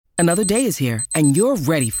Another day is here, and you're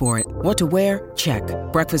ready for it. What to wear? Check.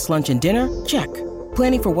 Breakfast, lunch, and dinner? Check.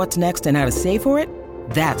 Planning for what's next and how to save for it?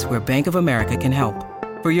 That's where Bank of America can help.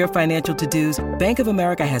 For your financial to-dos, Bank of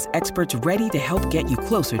America has experts ready to help get you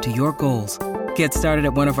closer to your goals. Get started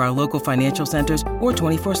at one of our local financial centers or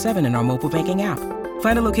 24/7 in our mobile banking app.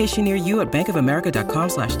 Find a location near you at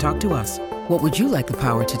bankofamerica.com/talktous. What would you like the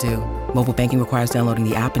power to do? Mobile banking requires downloading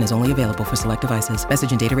the app and is only available for select devices.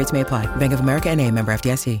 Message and data rates may apply. Bank of America N.A., member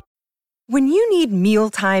FDIC. When you need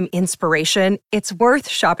mealtime inspiration, it's worth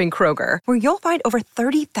shopping Kroger, where you'll find over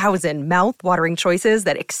 30,000 mouth-watering choices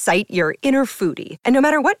that excite your inner foodie. And no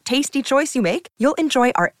matter what tasty choice you make, you'll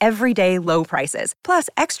enjoy our everyday low prices, plus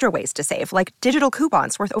extra ways to save, like digital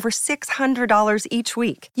coupons worth over $600 each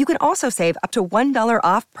week. You can also save up to $1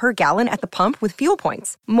 off per gallon at the pump with fuel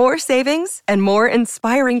points. More savings and more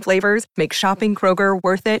inspiring flavors make shopping Kroger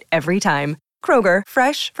worth it every time. Kroger,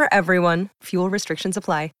 fresh for everyone. Fuel restrictions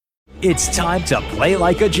apply. It's time to play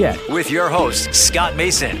like a Jet with your host, Scott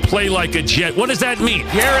Mason. Play like a Jet. What does that mean?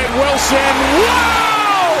 Garrett Wilson.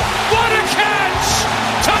 Wow! What a catch!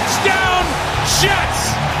 Touchdown,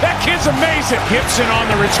 Jets! That kid's amazing. Gibson on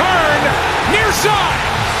the return. Near side.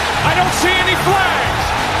 I don't see any flags.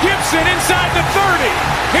 Gibson inside the 30.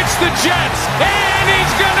 Hits the Jets. And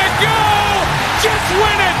he's going to go! Jets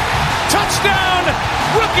win it! Touchdown!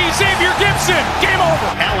 Rookie Xavier Gibson. Game over.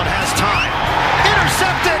 Allen has time.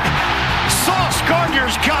 Intercepted. Sauce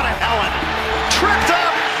Gardner's got it. Allen tripped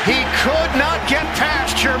up. He could not get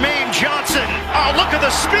past Jermaine Johnson. Oh, look at the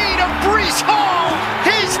speed of Breece Hall.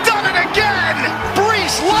 He's done it again.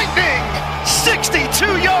 Breece Lightning.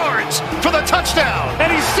 62 yards for the touchdown.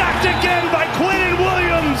 And he's sacked again by Quinnen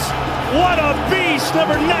Williams. What a beast.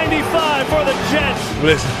 Number 95 for the Jets.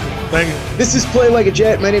 Listen, thank you. This is Play Like a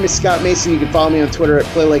Jet. My name is Scott Mason. You can follow me on Twitter at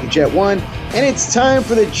PlayLikeAJet1. And it's time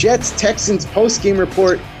for the Jets-Texans postgame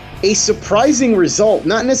report. A surprising result,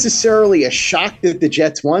 not necessarily a shock that the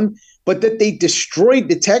Jets won, but that they destroyed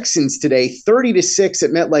the Texans today, 30-6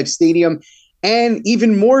 at MetLife Stadium. And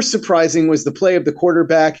even more surprising was the play of the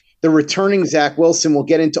quarterback, the returning Zach Wilson. We'll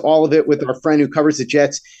get into all of it with our friend who covers the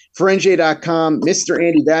Jets for NJ.com, Mr.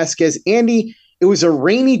 Andy Vasquez. Andy, it was a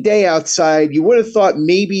rainy day outside. You would have thought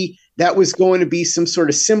maybe that was going to be some sort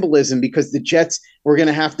of symbolism because the Jets were going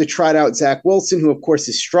to have to trot out Zach Wilson, who, of course,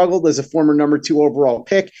 has struggled as a former number 2 overall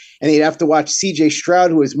pick. And they'd have to watch C.J.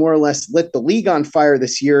 Stroud, who has more or less lit the league on fire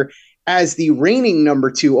this year, as the reigning number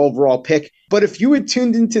 2 overall pick. But if you had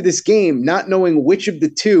tuned into this game not knowing which of the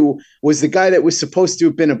two was the guy that was supposed to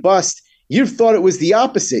have been a bust, you'd have thought it was the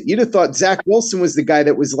opposite. You'd have thought Zach Wilson was the guy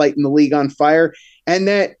that was lighting the league on fire and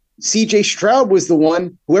that C.J. Stroud was the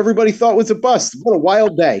one who everybody thought was a bust. What a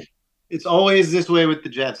wild day. It's always this way with the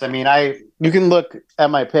Jets. I mean, you can look at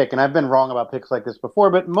my pick, and I've been wrong about picks like this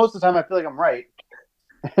before, but most of the time I feel like I'm right.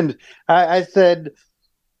 And I said,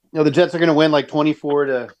 the Jets are going to win like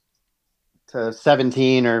 24 to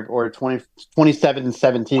 17 or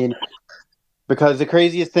 27-17 because the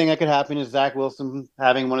craziest thing that could happen is Zach Wilson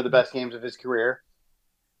having one of the best games of his career.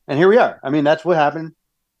 And here we are. I mean, that's what happened.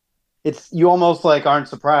 You almost like aren't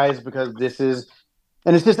surprised because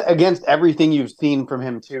and it's just against everything you've seen from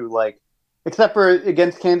him too. Like, except for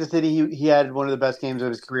against Kansas City, he had one of the best games of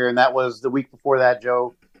his career, and that was the week before that.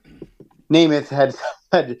 Joe Namath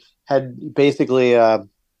had basically,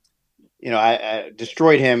 I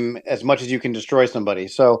destroyed him as much as you can destroy somebody.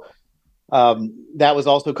 So that was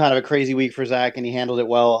also kind of a crazy week for Zach, and he handled it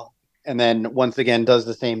well. And then once again does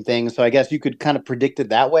the same thing. So I guess you could kind of predict it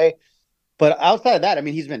that way. But outside of that, I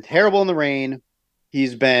mean, he's been terrible in the rain.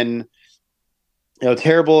 He's been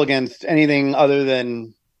terrible against anything other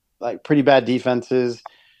than like pretty bad defenses.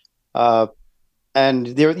 And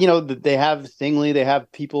they're, they have Stingley, they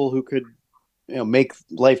have people who could, make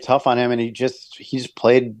life tough on him. And he's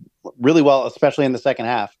played really well, especially in the second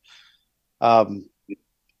half. And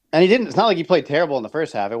it's not like he played terrible in the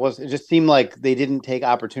first half. It just seemed like they didn't take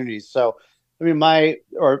opportunities. So, I mean,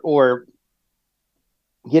 or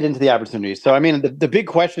get into the opportunities. So, I mean, the big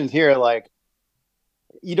questions here, like,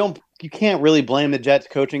 you can't really blame the Jets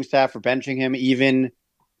coaching staff for benching him, even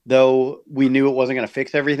though we knew it wasn't going to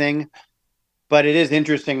fix everything. But it is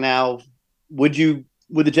interesting now. Would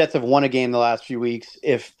the Jets have won a game the last few weeks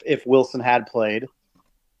if Wilson had played?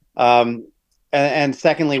 And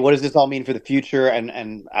secondly, what does this all mean for the future?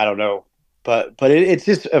 And I don't know, but it's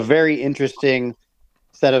just a very interesting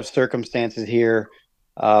set of circumstances here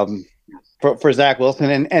for Zach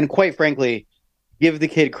Wilson. And quite frankly, give the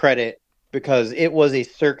kid credit because it was a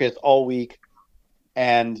circus all week,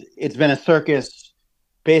 and it's been a circus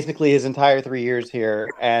basically his entire 3 years here.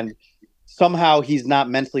 And somehow he's not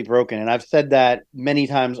mentally broken. And I've said that many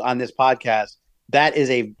times on this podcast. That is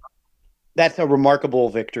a that's a remarkable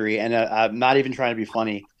victory. And I'm not even trying to be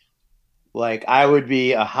funny. Like, I would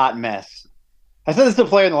be a hot mess. I said this to a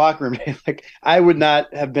player in the locker room. Like, I would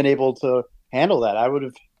not have been able to handle that. I would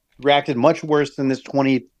have reacted much worse than this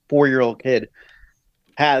 24-year-old kid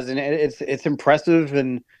has. And it's impressive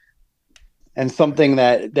and something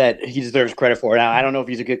that he deserves credit for. Now, I don't know if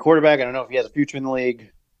he's a good quarterback. I don't know if he has a future in the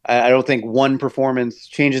league. I don't think one performance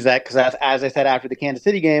changes that, because as I said after the Kansas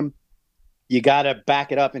City game, you got to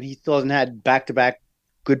back it up, and he still hasn't had back-to-back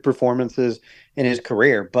good performances in his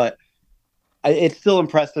career. But it's still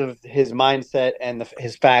impressive, his mindset and the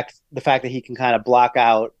fact that he can kind of block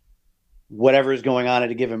out whatever is going on at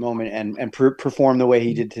a given moment and perform the way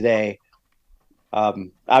he did today.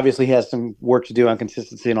 Obviously, he has some work to do on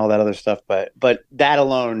consistency and all that other stuff, but that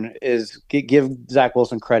alone is give Zach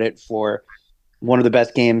Wilson credit for one of the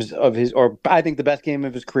best games of his, or I think the best game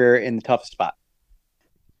of his career in the toughest spot.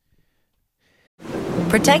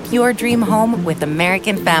 Protect your dream home with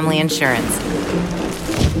American Family Insurance,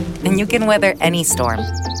 and you can weather any storm.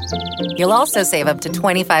 You'll also save up to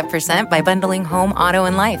 25% by bundling home, auto,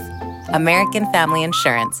 and life. American Family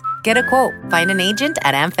Insurance. Get a quote. Find an agent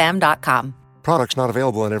at amfam.com. Products not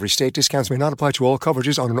available in every state. Discounts may not apply to all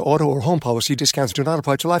coverages on an auto or home policy. Discounts do not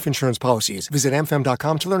apply to life insurance policies. Visit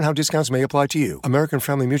amfam.com to learn how discounts may apply to you. American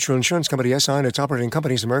Family Mutual Insurance Company, SI, and its operating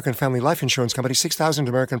companies, American Family Life Insurance Company, 6000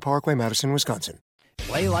 American Parkway, Madison, Wisconsin.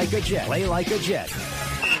 Play like a Jet. Play like a Jet.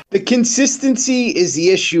 The consistency is the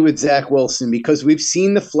issue with Zach Wilson, because we've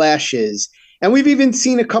seen the flashes and we've even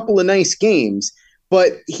seen a couple of nice games,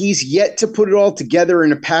 but he's yet to put it all together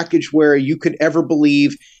in a package where you could ever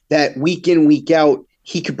believe that week in, week out,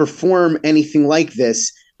 he could perform anything like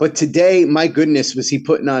this. But today, my goodness, was he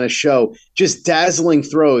putting on a show. Just dazzling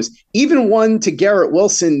throws. Even one to Garrett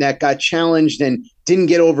Wilson that got challenged and didn't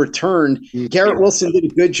get overturned. Garrett Wilson did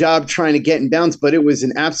a good job trying to get in bounds, but it was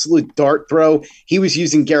an absolute dart throw. He was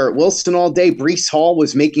using Garrett Wilson all day. Breece Hall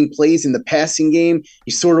was making plays in the passing game.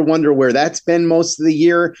 You sort of wonder where that's been most of the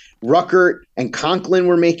year. Ruckert and Conklin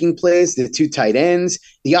were making plays, the two tight ends.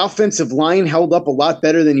 The offensive line held up a lot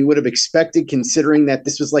better than you would have expected, considering that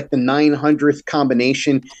this was like the 900th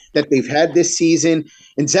combination that they've had this season.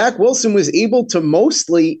 And Zach Wilson was able to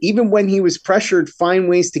mostly, even when he was pressured, find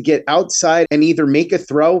ways to get outside and either make a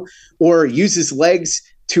throw or use his legs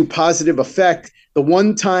to positive effect. The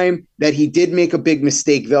one time that he did make a big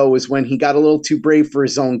mistake, though, was when he got a little too brave for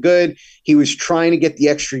his own good. He was trying to get the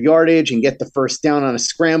extra yardage and get the first down on a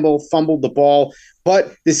scramble, fumbled the ball.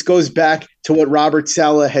 But this goes back to what Robert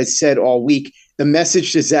Saleh has said all week. The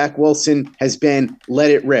message to Zach Wilson has been,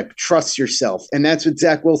 let it rip, trust yourself. And that's what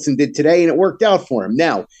Zach Wilson did today, and it worked out for him.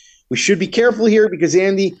 Now, we should be careful here because,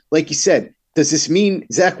 Andy, like you said, does this mean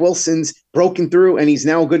Zach Wilson's broken through and he's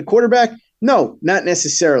now a good quarterback? No, not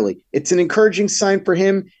necessarily. It's an encouraging sign for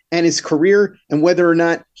him and his career and whether or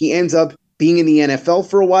not he ends up being in the NFL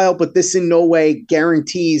for a while, but this in no way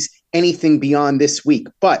guarantees anything beyond this week.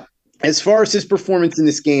 But as far as his performance in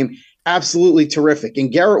this game, absolutely terrific.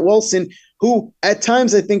 And Garrett Wilson, who at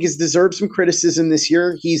times I think has deserved some criticism this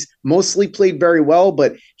year, he's mostly played very well,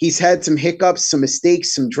 but he's had some hiccups, some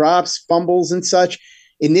mistakes, some drops, fumbles and such.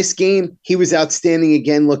 In this game, he was outstanding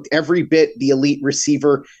again, looked every bit the elite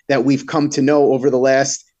receiver that we've come to know over the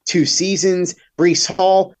last 2 seasons. Breece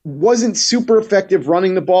Hall wasn't super effective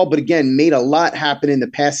running the ball, but again, made a lot happen in the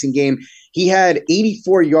passing game. He had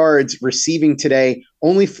 84 yards receiving today,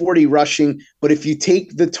 only 40 rushing. But if you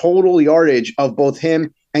take the total yardage of both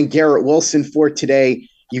him and Garrett Wilson for today,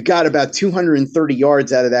 you got about 230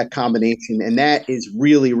 yards out of that combination. And that is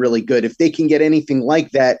really, really good. If they can get anything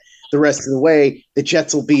like that the rest of the way, the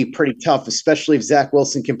Jets will be pretty tough, especially if Zach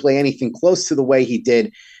Wilson can play anything close to the way he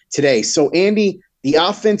did today. So, Andy, the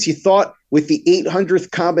offense you thought with the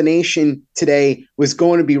 800th combination today was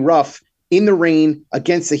going to be rough in the rain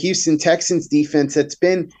against the Houston Texans defense that's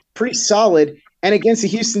been pretty solid, and against the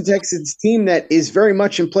Houston Texans team that is very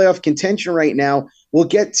much in playoff contention right now. We'll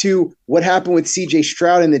get to what happened with C.J.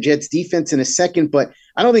 Stroud and the Jets defense in a second, but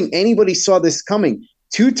I don't think anybody saw this coming.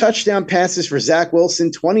 2 touchdown passes for Zach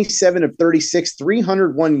Wilson, 27 of 36,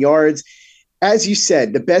 301 yards. As you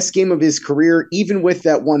said, the best game of his career, even with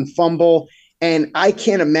that one fumble. And I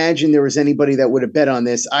can't imagine there was anybody that would have bet on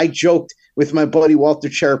this. I joked with my buddy Walter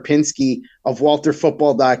Cherepinski of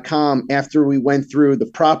WalterFootball.com after we went through the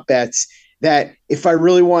prop bets that if I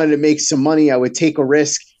really wanted to make some money, I would take a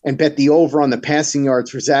risk and bet the over on the passing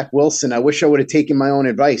yards for Zach Wilson. I wish I would have taken my own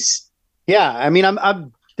advice. Yeah, I mean,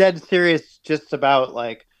 I'm dead serious just about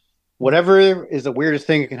like whatever is the weirdest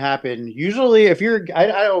thing that can happen. Usually, if you're,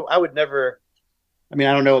 I would never. I mean,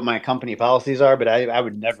 I don't know what my company policies are, but I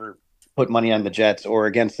would never put money on the Jets or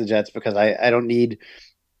against the Jets because I don't need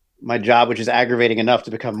my job, which is aggravating enough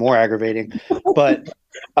to become more aggravating. But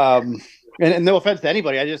and no offense to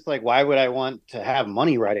anybody, I just like, why would I want to have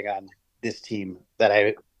money riding on this team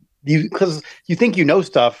because you think you know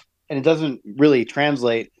stuff and it doesn't really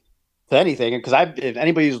translate to anything. Because if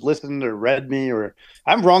anybody who's listened or read me, or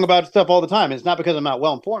I'm wrong about stuff all the time. It's not because I'm not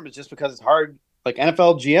well informed. It's just because it's hard. Like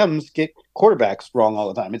NFL GMs get quarterbacks wrong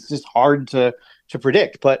all the time. It's just hard to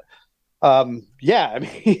predict. But yeah, I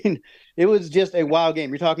mean, it was just a wild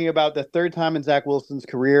game. You're talking about the third time in Zach Wilson's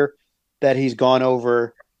career that he's gone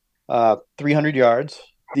over 300 yards.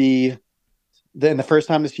 In the first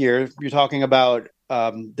time this year, you're talking about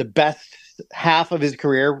the best half of his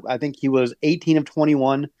career. I think he was 18 of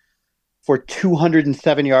 21 for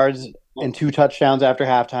 207 yards and 2 touchdowns after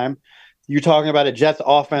halftime. You're talking about a Jets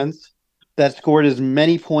offense that scored as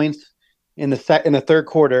many points in the third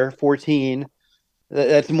quarter, 14.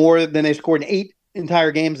 That's more than they scored in 8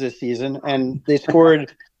 entire games this season, and they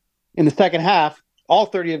scored in the second half all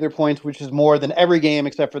 30 of their points, which is more than every game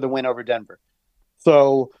except for the win over Denver.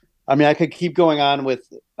 So, I mean, I could keep going on with.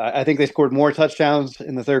 I think they scored more touchdowns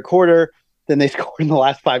in the third quarter than they scored in the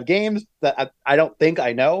last 5 games. That I don't think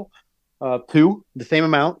I know. 2, the same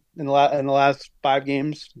amount in the last 5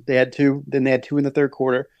 games. They had 2. Then they had 2 in the third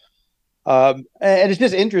quarter. And it's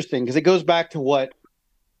just interesting because it goes back to what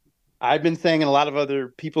I've been saying, and a lot of other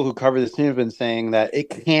people who cover this team have been saying, that it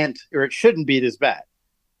can't or it shouldn't be this bad.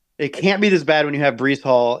 It can't be this bad when you have Breece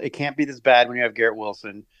Hall. It can't be this bad when you have Garrett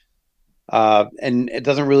Wilson. And it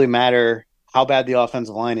doesn't really matter how bad the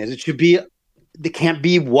offensive line is. It can't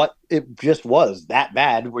be what it just was, that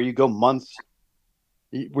bad, where you go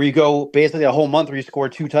basically a whole month where you score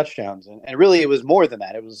 2 touchdowns. And really it was more than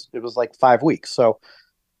that. It was like 5 weeks. So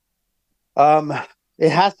it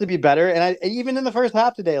has to be better. And even in the first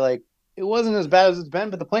half today, like, it wasn't as bad as it's been,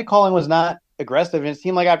 but the play calling was not aggressive. And it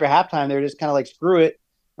seemed like after halftime, they were just kind of like, screw it.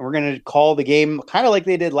 And we're going to call the game kind of like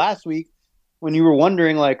they did last week when you were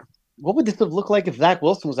wondering, like, what would this have looked like if Zach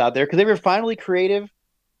Wilson was out there? Because they were finally creative,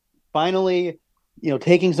 finally,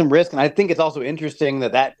 taking some risk. And I think it's also interesting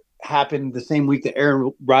that happened the same week that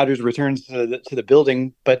Aaron Rodgers returns to the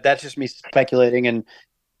building. But that's just me speculating, and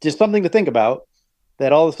just something to think about,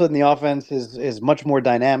 that all of a sudden the offense is much more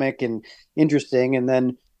dynamic and interesting. And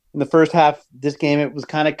then in the first half, this game, it was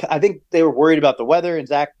kind of, I think they were worried about the weather and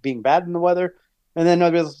Zach being bad in the weather. And then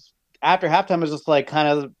it was, after halftime, it was just like, kind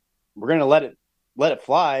of, we're going to let it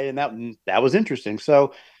fly. And that was interesting.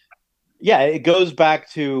 So yeah, it goes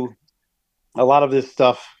back to a lot of this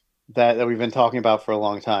stuff that we've been talking about for a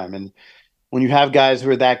long time. And when you have guys who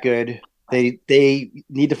are that good, they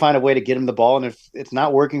need to find a way to get him the ball. And if it's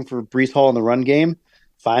not working for Breece Hall in the run game,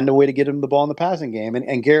 find a way to get him the ball in the passing game.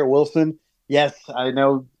 And Garrett Wilson, yes, I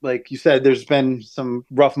know, like you said, there's been some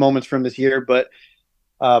rough moments from this year, but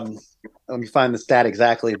let me find the stat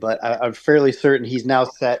exactly. But I'm fairly certain he's now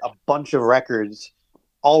set a bunch of records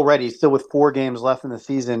already, still with 4 games left in the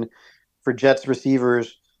season, for Jets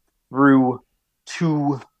receivers through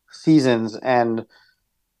 2 seasons. And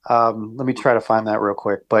let me try to find that real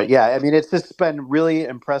quick. But yeah, I mean, it's just been really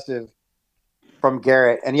impressive from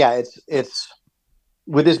Garrett. And yeah, it's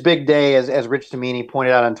with this big day, as Rich Tamini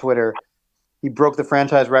pointed out on Twitter, he broke the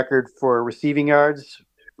franchise record for receiving yards.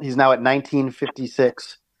 He's now at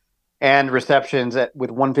 1956 and receptions with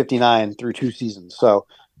 159 through 2 seasons. So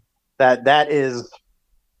that is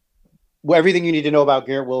everything you need to know about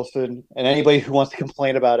Garrett Wilson, and anybody who wants to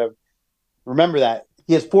complain about him, remember that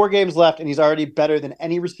he has 4 games left and he's already better than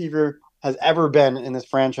any receiver has ever been in this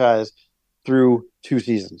franchise through 2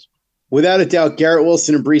 seasons. Without a doubt, Garrett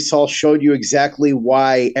Wilson and Breece Hall showed you exactly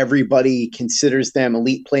why everybody considers them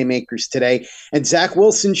elite playmakers today. And Zach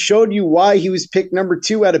Wilson showed you why he was picked number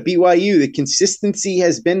 2 out of BYU. The consistency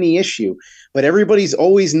has been the issue, but everybody's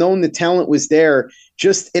always known the talent was there.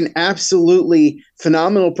 Just an absolutely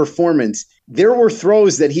phenomenal performance. There were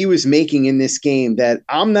throws that he was making in this game that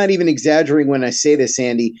I'm not even exaggerating when I say this,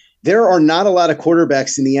 Andy. There are not a lot of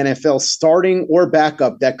quarterbacks in the NFL, starting or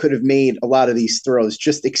backup, that could have made a lot of these throws.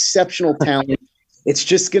 Just exceptional talent. It's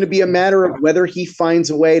just going to be a matter of whether he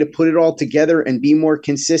finds a way to put it all together and be more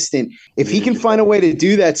consistent. If he can find a way to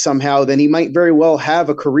do that somehow, then he might very well have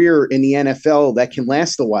a career in the NFL that can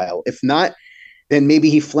last a while. If not, then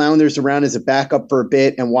maybe he flounders around as a backup for a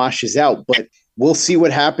bit and washes out. But we'll see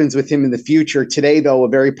what happens with him in the future. Today, though, a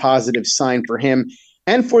very positive sign for him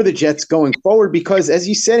and for the Jets going forward, because, as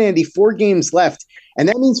you said, Andy, 4 games left, and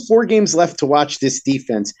that means 4 games left to watch this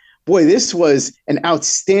defense. Boy, this was an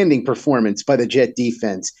outstanding performance by the Jet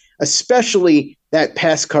defense, especially that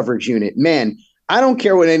pass coverage unit. Man, I don't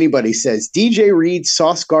care what anybody says. DJ Reed,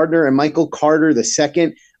 Sauce Gardner, and Michael Carter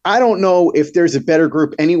II, I don't know if there's a better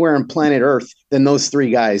group anywhere on planet Earth than those three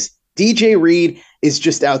guys. DJ Reed is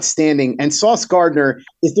just outstanding, and Sauce Gardner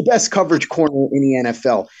is the best coverage corner in the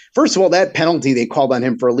NFL. First of all, that penalty they called on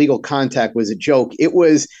him for illegal contact was a joke. It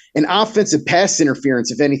was an offensive pass interference,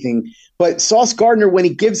 if anything. But Sauce Gardner, when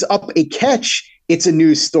he gives up a catch, it's a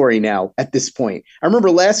news story now at this point. I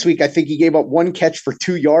remember last week, I think he gave up one catch for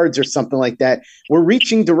 2 yards or something like that. We're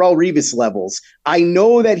reaching Darrelle Revis levels. I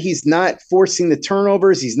know that he's not forcing the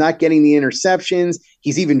turnovers. He's not getting the interceptions.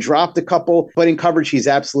 He's even dropped a couple, but in coverage, he's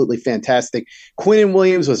absolutely fantastic. Quinnen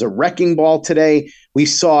Williams was a wrecking ball today. We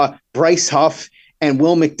saw Bryce Huff and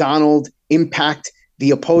Will McDonald impact the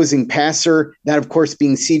opposing passer, that of course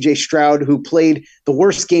being CJ Stroud, who played the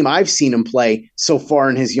worst game I've seen him play so far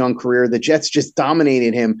in his young career. The Jets just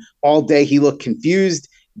dominated him all day. He looked confused,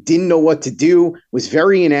 didn't know what to do, was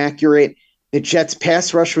very inaccurate. The Jets'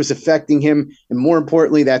 pass rush was affecting him, and more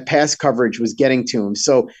importantly, that pass coverage was getting to him.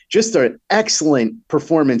 So just an excellent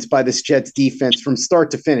performance by this Jets defense from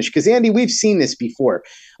start to finish. Because, Andy, we've seen this before.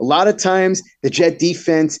 A lot of times, the Jet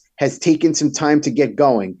defense has taken some time to get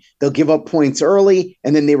going. They'll give up points early,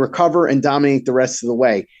 and then they recover and dominate the rest of the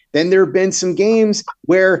way. Then there have been some games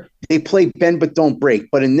where they play bend but don't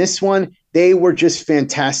break. But in this one, they were just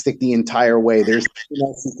fantastic the entire way. There's nothing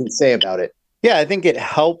else you can say about it. Yeah, I think it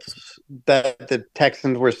helps that the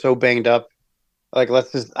Texans were so banged up. Like,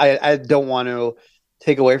 I don't want to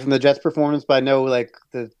take away from the Jets' performance, but I know like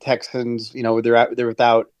the Texans, they're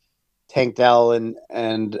without Tank Dell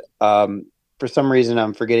and for some reason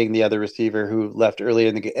I'm forgetting the other receiver who left early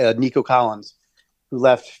in the game, Nico Collins, who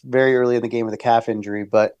left very early in the game with a calf injury.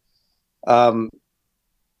 But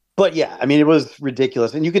yeah, I mean, it was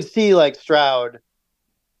ridiculous, and you could see like Stroud,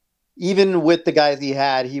 even with the guys he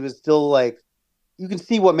had, he was still like. You can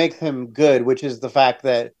see what makes him good, which is the fact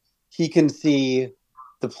that he can see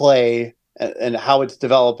the play and how it's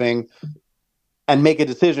developing and make a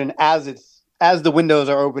decision as the windows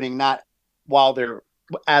are opening, not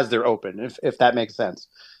as they're open, if that makes sense.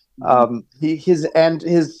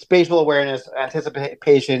 His spatial awareness,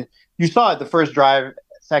 anticipation, you saw it the first drive,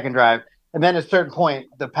 second drive, and then at a certain point,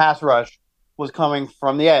 the pass rush was coming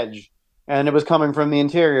from the edge and it was coming from the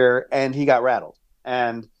interior, and he got rattled.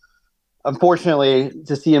 And unfortunately,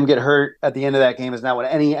 to see him get hurt at the end of that game is not what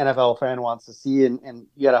any NFL fan wants to see, and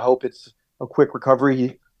you got to hope it's a quick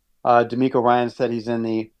recovery. D'Amico Ryan said he's in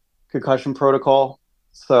the concussion protocol,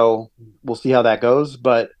 so we'll see how that goes.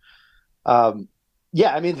 But,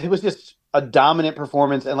 yeah, I mean, it was just a dominant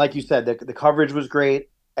performance, and like you said, the coverage was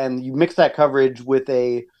great, and you mix that coverage with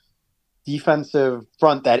a defensive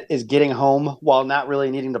front that is getting home while not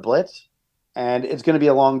really needing to blitz, and it's going to be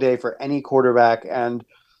a long day for any quarterback. And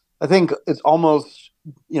I think it's almost,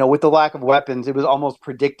 with the lack of weapons, it was almost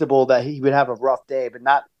predictable that he would have a rough day, but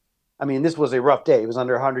not, I mean, this was a rough day. It was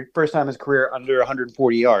under 100, first time in his career under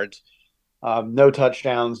 140 yards, no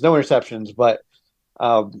touchdowns, no interceptions, but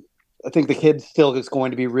I think the kid still is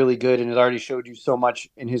going to be really good and has already showed you so much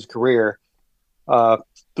in his career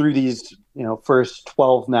through these, first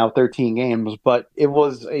 12, now 13 games, but it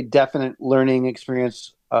was a definite learning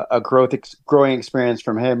experience, a growing experience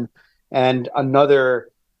from him, and another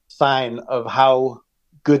sign of how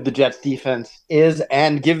good the Jets defense is,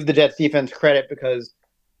 and give the Jets defense credit because,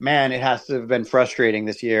 man, it has to have been frustrating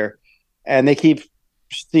this year. And they keep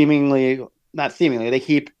they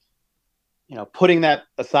keep, putting that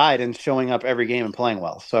aside and showing up every game and playing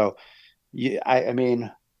well. So I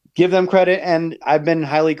mean, give them credit. And I've been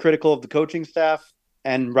highly critical of the coaching staff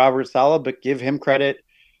and Robert Saleh, but give him credit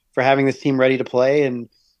for having this team ready to play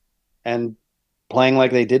and playing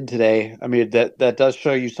like they did today. I mean, that does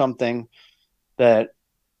show you something that,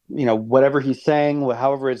 whatever he's saying,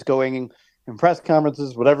 however it's going in press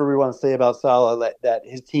conferences, whatever we want to say about Saleh, that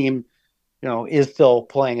his team, is still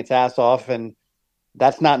playing its ass off. And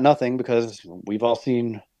that's not nothing because we've all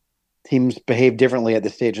seen teams behave differently at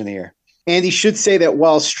this stage in the year. And he should say that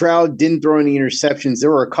while Stroud didn't throw any interceptions,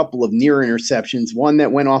 there were a couple of near interceptions, one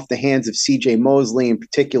that went off the hands of C.J. Mosley in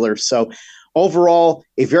particular. So overall,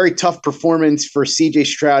 a very tough performance for C.J.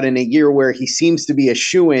 Stroud in a year where he seems to be a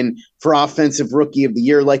shoo-in for Offensive Rookie of the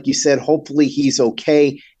Year. Like you said, hopefully he's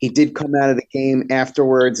okay. He did come out of the game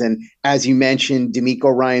afterwards, and as you mentioned, D'Amico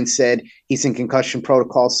Ryan said he's in concussion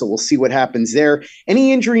protocol, so we'll see what happens there.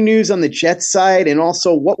 Any injury news on the Jets side, and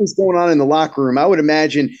also what was going on in the locker room? I would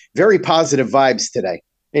imagine very positive vibes today.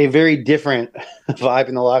 A very different vibe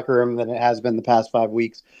in the locker room than it has been the past 5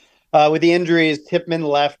 weeks. With the injuries, Tippmann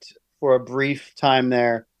left for a brief time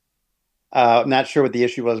there. I'm not sure what the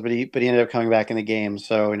issue was, but he ended up coming back in the game.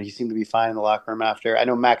 And he seemed to be fine in the locker room after. I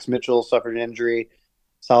know Max Mitchell suffered an injury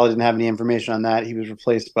Saleh didn't have any information on that. He was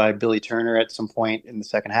replaced by Billy Turner at some point in the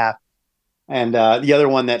second half. And the other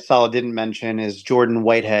one that Saleh didn't mention is Jordan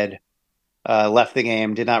Whitehead left the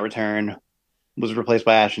game, did not return, was replaced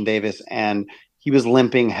by Ashton Davis, and he was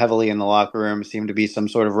limping heavily in the locker room. Seemed to be some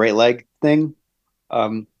sort of right leg thing.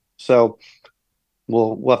 So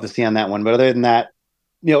we'll have to see on that one. But other than that,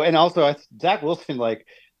 and also Zach Wilson, like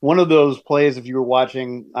one of those plays, if you were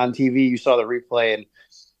watching on TV, you saw the replay, and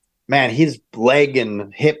man, his leg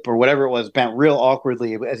and hip or whatever it was bent real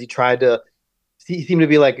awkwardly as he tried to. He seemed to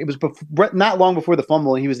be like, it was not long before the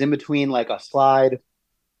fumble, and he was in between like a slide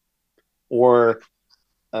or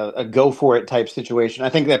a go for it type situation. I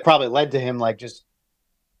think that probably led to him like just,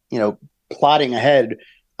 plodding ahead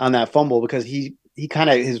on that fumble because he kind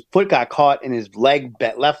of, his foot got caught and his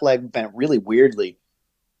left leg bent really weirdly.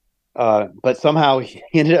 But somehow he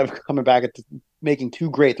ended up coming back making two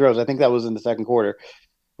great throws. I think that was in the second quarter.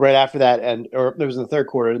 Right after that, or it was in the third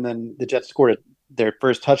quarter, and then the Jets scored their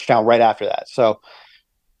first touchdown right after that. So,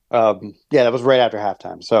 that was right after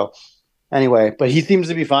halftime. So, anyway, but he seems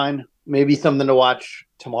to be fine. Maybe something to watch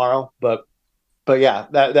tomorrow. But yeah,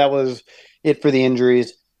 that was it for the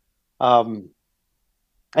injuries. So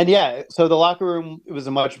the locker room, it was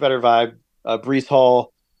a much better vibe. Breece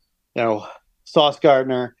Hall, Sauce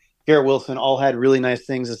Gardner, Garrett Wilson all had really nice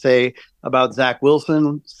things to say about Zach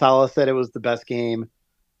Wilson. Saleh said it was the best game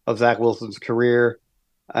of Zach Wilson's career,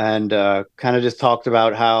 and kind of just talked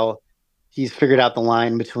about how he's figured out the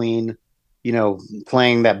line between,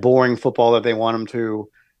 playing that boring football that they want him to,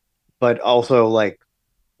 but also like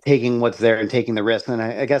taking what's there and taking the risk. And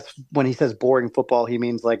I guess when he says boring football, he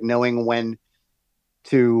means like knowing when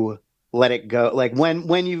to let it go. Like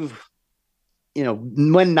when you've,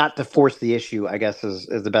 when not to force the issue, I guess is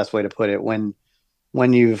the best way to put it. When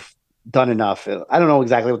you've done enough. I don't know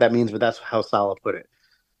exactly what that means, but that's how Saleh put it.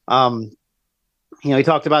 He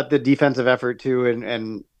talked about the defensive effort too,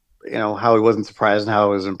 and how he wasn't surprised and how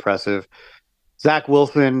it was impressive. Zach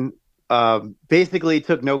Wilson basically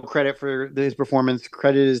took no credit for his performance,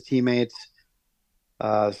 credited his teammates,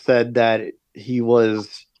 said that he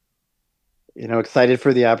was, excited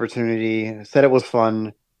for the opportunity, said it was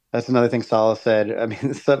fun. That's another thing Saleh said. I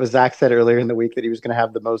mean, Zach said earlier in the week that he was going to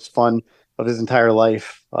have the most fun of his entire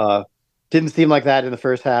life. Didn't seem like that in the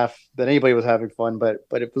first half, that anybody was having fun, but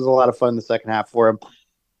it was a lot of fun in the second half for him.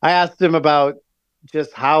 I asked him about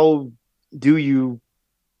just how do you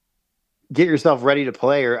get yourself ready to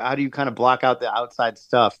play, or how do you kind of block out the outside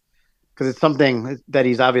stuff? Because it's something that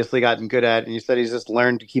he's obviously gotten good at. And he said he's just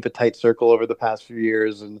learned to keep a tight circle over the past few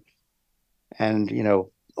years and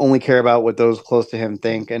only care about what those close to him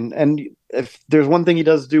think. And if there's one thing he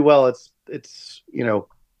does do well, it's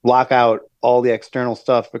block out all the external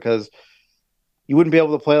stuff, because you wouldn't be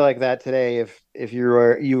able to play like that today if you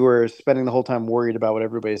were spending the whole time worried about what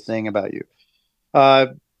everybody's saying about you.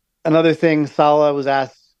 Another thing, Saleh was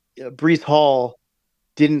asked, Breece Hall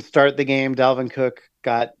didn't start the game. Dalvin Cook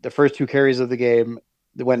got the first two carries of the game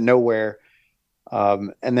that went nowhere.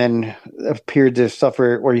 And then appeared to he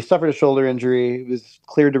suffered a shoulder injury. He was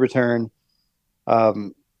cleared to return.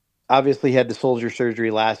 Obviously he had the shoulder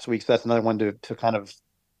surgery last week, so that's another one to kind of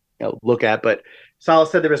look at. But Saleh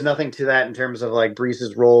said there was nothing to that in terms of like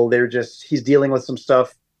Breece's role. He's dealing with some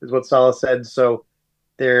stuff, is what Saleh said. So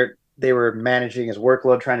they were managing his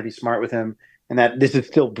workload, trying to be smart with him, and that this is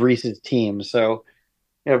still Breece's team. So,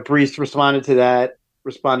 Breece responded to that,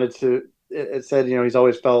 it said, he's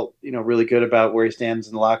always felt, really good about where he stands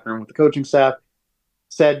in the locker room with the coaching staff,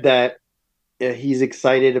 said that he's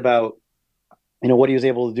excited about, what he was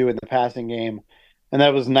able to do in the passing game. And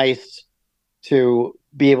that was nice to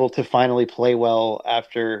be able to finally play well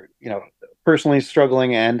after, personally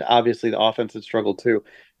struggling, and obviously the offense had struggled too.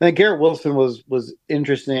 And then Garrett Wilson was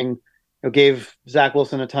interesting, gave Zach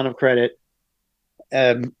Wilson a ton of credit,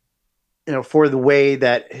 for the way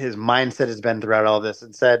that his mindset has been throughout all this,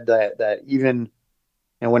 and said that even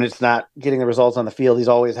when it's not getting the results on the field, he's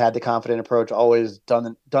always had the confident approach, always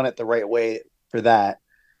done it the right way for that.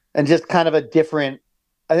 And just kind of a different,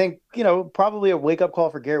 I think, probably a wake-up call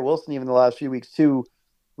for Garrett Wilson even the last few weeks too,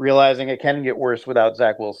 realizing it can get worse without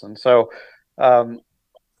Zach Wilson. So, an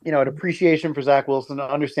appreciation for Zach Wilson, an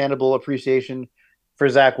understandable appreciation for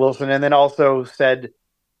Zach Wilson. And then also said,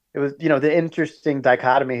 it was, the interesting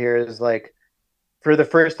dichotomy here is like, for the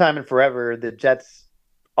first time in forever, the Jets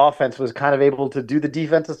offense was kind of able to do the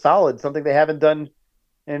defensive solid, something they haven't done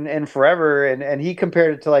in forever. And he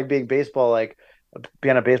compared it to like being baseball, like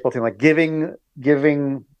being on a baseball team, like giving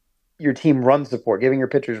your team run support, giving your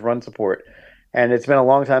pitchers run support. And it's been a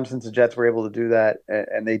long time since the Jets were able to do that,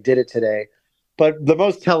 and they did it today. But the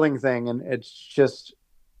most telling thing, and it's just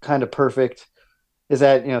kind of perfect, is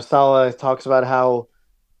that, Saleh talks about how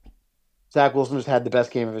Zach Wilson just had the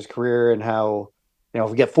best game of his career and how, if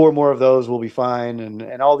we get 4 more of those, we'll be fine,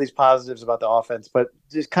 and all these positives about the offense. But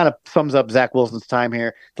just kind of sums up Zach Wilson's time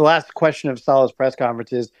here. The last question of Saleh's press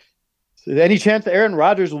conference is any chance that Aaron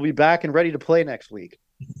Rodgers will be back and ready to play next week?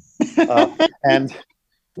 And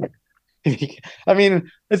I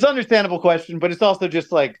mean, it's an understandable question, but it's also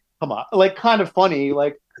just like, come on, like kind of funny.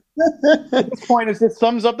 Like at this point, it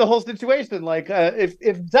sums up the whole situation. Like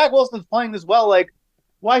if Zach Wilson's playing this well, like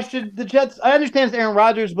why should the Jets? I understand it's Aaron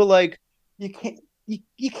Rodgers, but like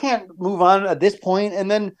you can't move on at this point.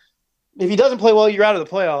 And then if he doesn't play well, you're out of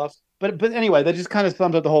the playoffs. But anyway, that just kind of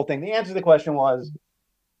sums up the whole thing. The answer to the question was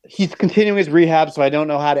he's continuing his rehab, so I don't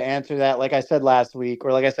know how to answer that. Like I said last week,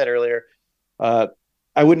 or like I said earlier,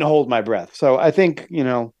 I wouldn't hold my breath. So I think,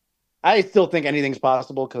 I still think anything's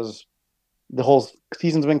possible because the whole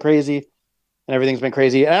season's been crazy and everything's been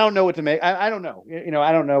crazy. And I don't know what to make. I don't know.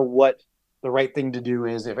 I don't know what the right thing to do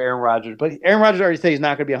is if Aaron Rodgers. But Aaron Rodgers already said he's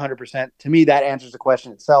not going to be 100%. To me, that answers the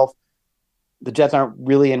question itself. The Jets aren't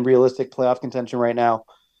really in realistic playoff contention right now.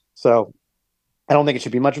 So I don't think it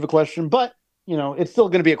should be much of a question. But, it's still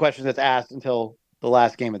going to be a question that's asked until the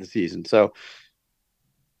last game of the season. So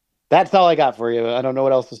that's all I got for you. I don't know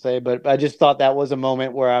what else to say, but I just thought that was a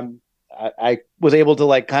moment where I was able to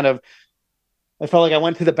I felt like I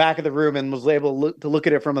went to the back of the room and was able to look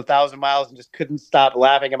at it from 1,000 miles and just couldn't stop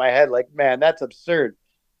laughing in my head. Like, man, that's absurd.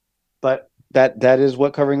 But that is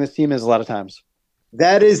what covering this team is a lot of times.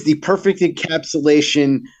 That is the perfect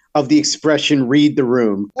encapsulation of the expression read the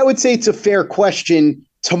room. I would say it's a fair question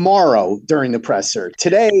tomorrow during the presser.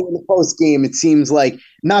 Today in the post game, it seems like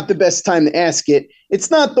not the best time to ask it.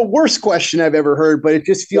 It's not the worst question I've ever heard, but it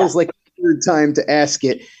just feels like a weird time to ask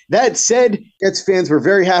it. That said, Jets fans were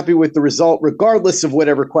very happy with the result, regardless of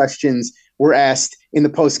whatever questions were asked in the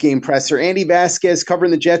post game presser. Andy Vasquez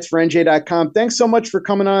covering the Jets for NJ.com. Thanks so much for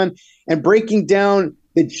coming on and breaking down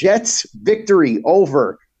the Jets' victory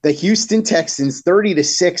over the Houston Texans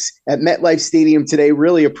 30-6 at MetLife Stadium today.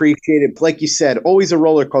 Really appreciate it. Like you said, always a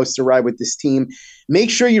roller coaster ride with this team. Make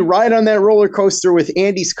sure you ride on that roller coaster with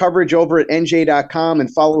Andy's coverage over at NJ.com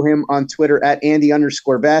and follow him on Twitter at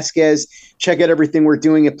Andy_Vasquez. Check out everything we're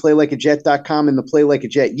doing at PlayLikeAJet.com and the Play Like a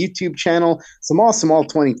Jet YouTube channel. Some awesome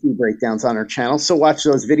All-22 breakdowns on our channel. So watch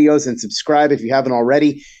those videos and subscribe if you haven't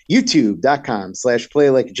already.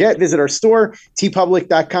 YouTube.com/PlayLikeAJet. Visit our store,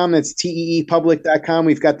 TeePublic.com. That's TeePublic.com.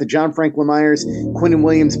 We've got the John Frank Lemires, Quinnen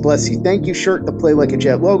Williams, Bless You, Thank You shirt, the Play Like a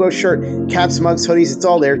Jet logo shirt, caps, mugs, hoodies. It's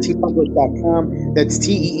all there. TeePublic.com. That's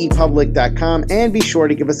TeePublic.com. And be sure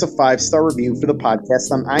to give us a 5-star review for the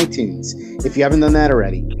podcast on iTunes if you haven't done that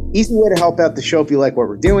already. Easy way to help out the show if you like what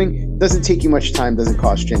we're doing. Doesn't take you much time, doesn't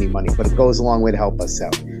cost you any money, but it goes a long way to help us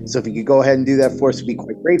out. So if you could go ahead and do that for us, we'd be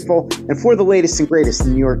quite grateful. And for the latest and greatest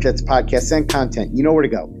in New York Jets podcasts and content, you know where to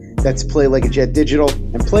go. That's Play Like a Jet Digital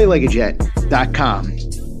and PlayLikeAJet.com.